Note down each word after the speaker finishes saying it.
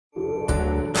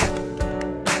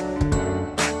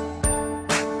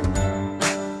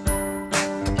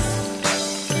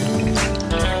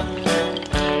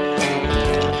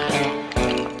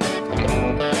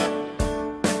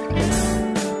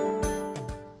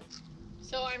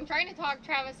I'm trying to talk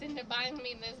Travis into buying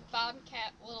me this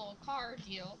Bobcat little car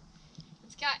deal.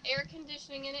 It's got air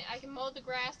conditioning in it. I can mow the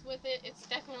grass with it. It's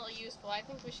definitely useful. I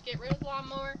think we should get rid of the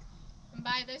lawnmower and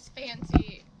buy this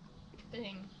fancy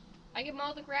thing. I can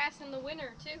mow the grass in the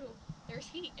winter too. There's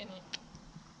heat in it.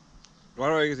 Why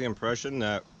do I get the impression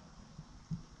that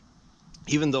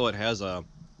even though it has a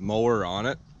mower on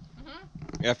it,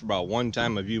 after about one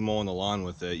time of you mowing the lawn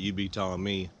with it, you'd be telling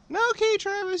me, "No, okay,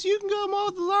 Travis, you can go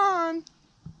mow the lawn."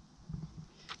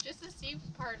 Just to see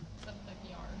parts of the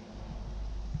yard.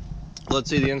 Let's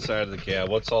see the inside of the cab.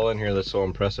 What's all in here that's so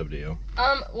impressive to you?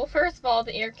 Well, first of all,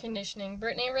 the air conditioning.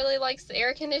 Brittany really likes the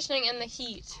air conditioning and the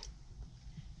heat.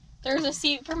 There's a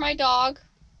seat for my dog.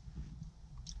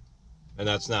 And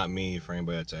that's not me, for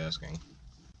anybody that's asking.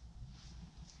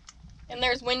 And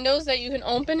there's windows that you can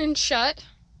open and shut.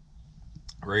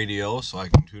 Radio, so I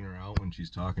can tune her out when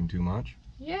she's talking too much.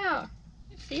 Yeah.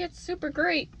 See, it's super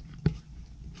great.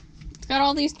 It's got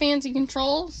all these fancy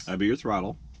controls. That'd be your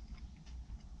throttle.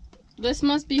 This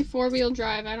must be four-wheel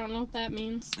drive. I don't know what that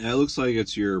means. Yeah, it looks like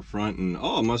it's your front and...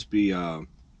 Oh, it must be have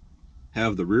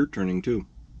the rear turning too.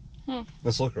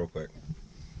 Let's look real quick.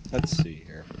 Let's see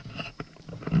here.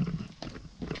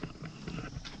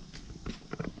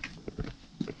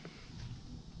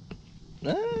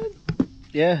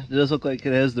 Yeah, it does look like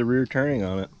it has the rear turning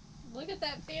on it. Look at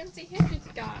that fancy hitch it's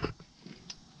got.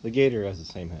 The Gator has the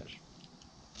same hitch.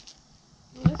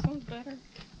 Well, this one's better.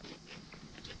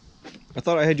 I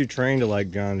thought I had you trained to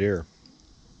like John Deere.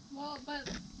 Well,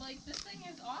 but like this thing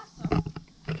is awesome.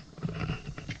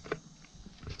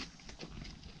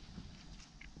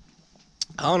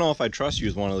 I don't know if I trust you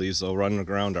with one of these though, running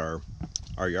around our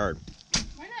yard.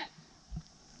 Why not?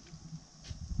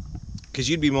 Because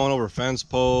you'd be mowing over fence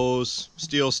posts,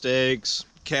 steel stakes,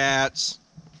 cats,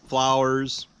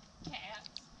 flowers. Cats.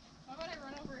 Why would I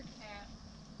run over a cat?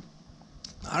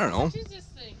 I don't know. What is this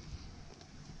thing?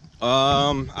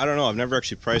 I don't know. I've never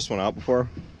actually priced one out before.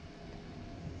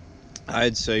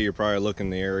 I'd say you're probably looking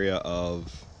in the area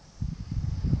of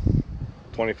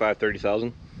 25,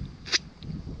 30,000.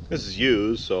 This is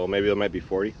used, so maybe it might be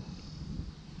 40.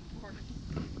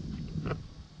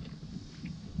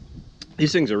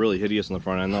 These things are really hideous in the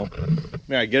front end though.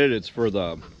 Yeah, I get it, it's for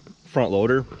the front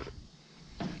loader.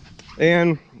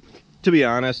 And to be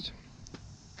honest,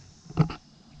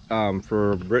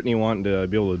 for Brittany wanting to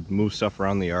be able to move stuff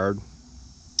around the yard,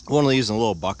 one of these and a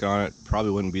little bucket on it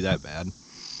probably wouldn't be that bad.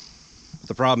 But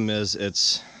the problem is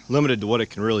it's limited to what it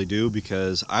can really do,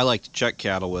 because I like to check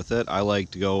cattle with it. I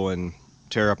like to go and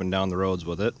tear up and down the roads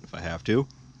with it if I have to.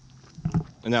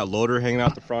 And that loader hanging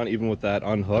out the front, even with that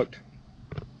unhooked,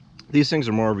 these things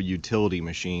are more of a utility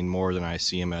machine more than I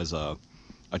see them as a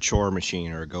chore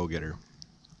machine or a go-getter.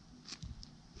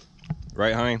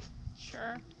 Right, honey?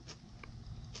 Sure.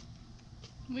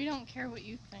 We don't care what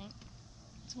you think.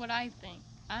 It's what I think.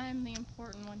 I'm the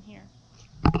important one here.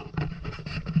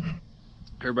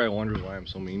 Everybody wonders why I'm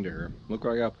so mean to her. Look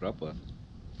what I got put up with.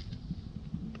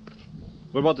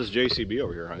 What about this JCB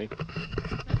over here, honey?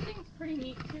 That thing's pretty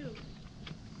neat too.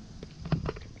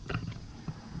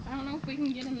 I don't know if we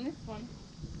can get in this one.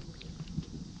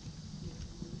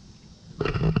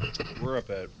 We're up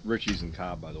at Richie's in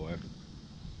Cobb, by the way.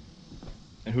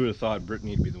 And who would have thought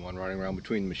Brittany would be the one running around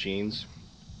between the machines,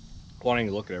 wanting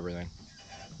to look at everything.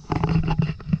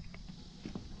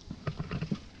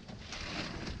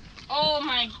 Oh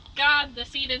my god, the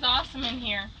seat is awesome in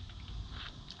here.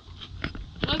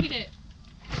 Look at it.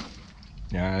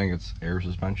 Yeah, I think it's air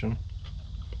suspension.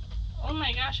 Oh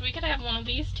my gosh, we could have one of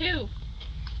these too.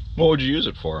 What would you use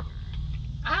it for?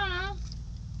 I don't know.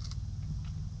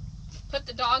 Put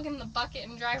the dog in the bucket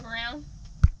and drive around.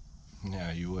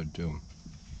 Yeah, you would too.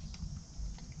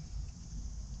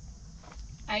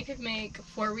 I could make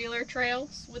four-wheeler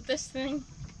trails with this thing.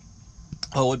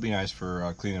 Oh, it would be nice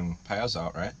for cleaning paths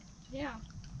out, right? Yeah.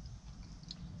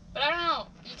 But I don't know.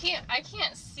 I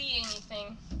can't see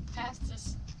anything past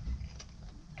this.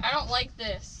 I don't like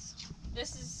this.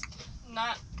 This is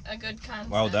not a good concept.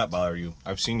 Why would that bother you?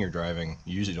 I've seen your driving.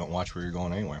 You usually don't watch where you're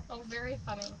going anywhere. Oh, very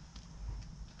funny.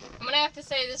 I'm gonna have to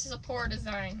say this is a poor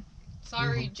design.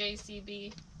 Sorry,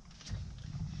 JCB.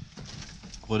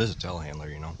 What is a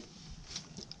telehandler, you know?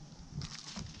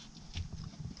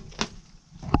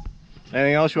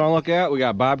 Anything else you want to look at? We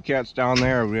got Bobcats down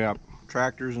there. We got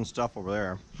tractors and stuff over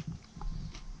there.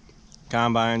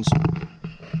 Combines.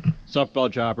 Stuff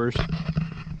belt choppers.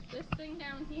 This thing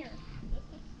down here. This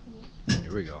looks cool.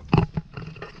 Here we go.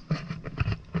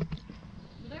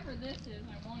 Whatever this is,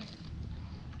 I want it.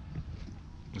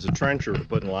 It's a trencher for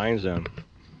putting lines in.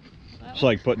 That It's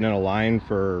like putting in a line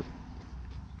for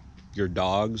your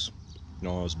dogs You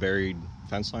know, those buried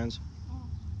fence lines. Oh.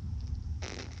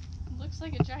 It looks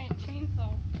like a giant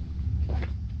chainsaw.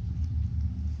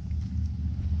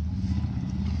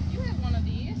 You have one of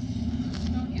these,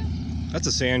 don't you? That's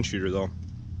a sand shooter though.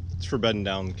 It's for bedding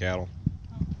down the cattle.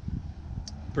 Oh.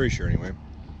 Pretty sure anyway.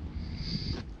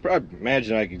 But I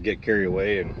imagine I could get carried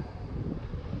away and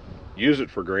use it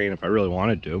for grain if I really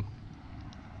wanted to.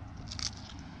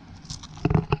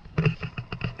 What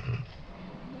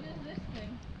is this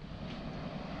thing?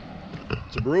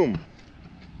 It's a broom.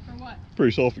 For what?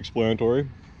 Pretty self-explanatory.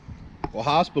 Well,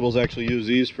 hospitals actually use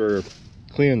these for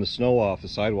cleaning the snow off the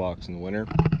sidewalks in the winter.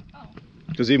 Oh.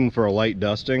 Because even for a light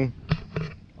dusting,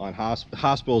 on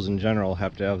hospitals in general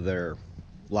have to have their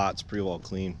lots pretty well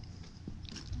clean.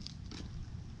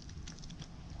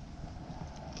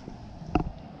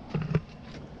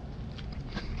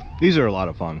 These are a lot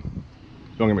of fun.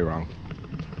 Don't get me wrong.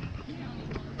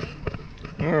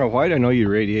 I don't know, why did I know you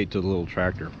radiate to the little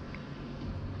tractor?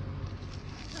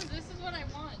 Because this is what I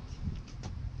want.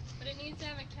 But it needs to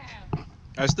have a cab.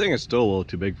 I just think it's still a little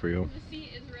too big for you. The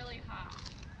seat is really hot.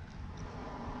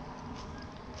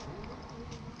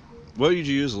 What did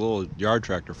you use a little yard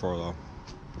tractor for though?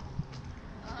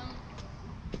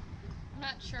 I'm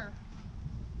not sure.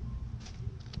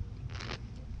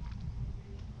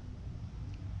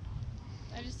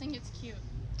 I just think it's cute.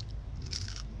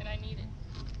 And I need it.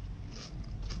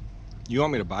 You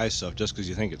want me to buy stuff just because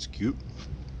you think it's cute?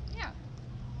 Yeah.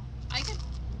 I could,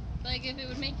 like, if it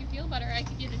would make you feel better, I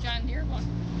could get a John Deere one.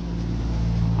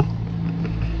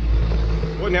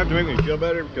 Wouldn't have to make me feel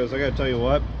better because I gotta tell you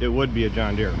what, it would be a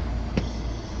John Deere.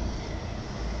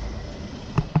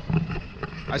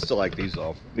 I still like these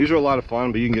though. These are a lot of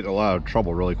fun, but you can get in a lot of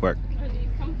trouble really quick. Are these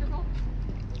comfortable?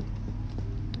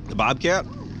 The Bobcat?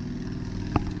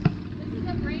 This is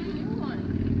a brand new one.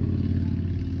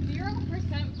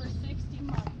 0% for 60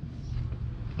 months.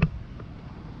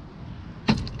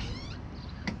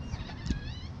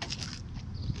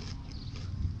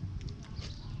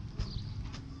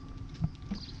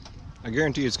 I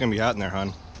guarantee it's gonna be hot in there,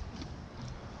 hon.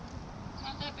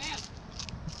 Not that bad.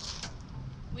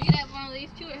 We could have one of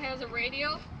these too. It has a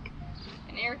radio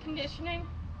and air conditioning.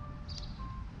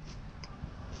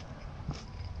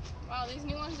 Wow, these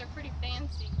new ones are pretty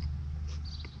fancy.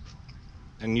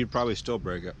 And you'd probably still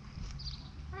break it.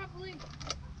 Probably.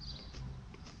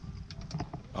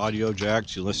 Audio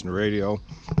jacks, you listen to radio.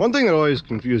 One thing that always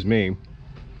confused me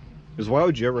is why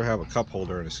would you ever have a cup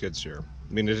holder in a skid steer?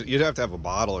 I mean, you'd have to have a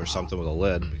bottle or something with a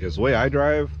lid, because the way I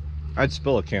drive, I'd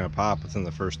spill a can of pop within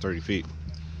the first 30 feet.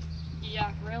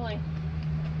 Yeah, really.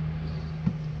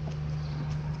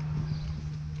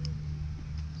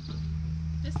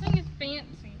 This thing is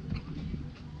fancy.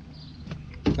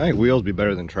 I think wheels would be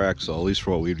better than tracks, so at least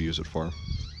for what we'd use it for.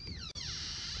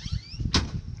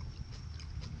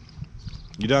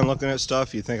 You done looking at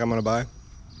stuff you think I'm gonna buy?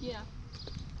 Yeah.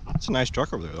 It's a nice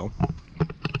truck over there, though.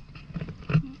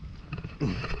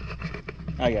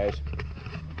 Hi, guys.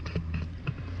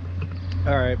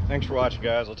 All right, thanks for watching,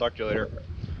 guys. I'll talk to you later.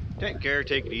 Take care,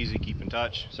 take it easy, keep in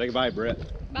touch. Say goodbye,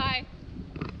 Britt. Bye.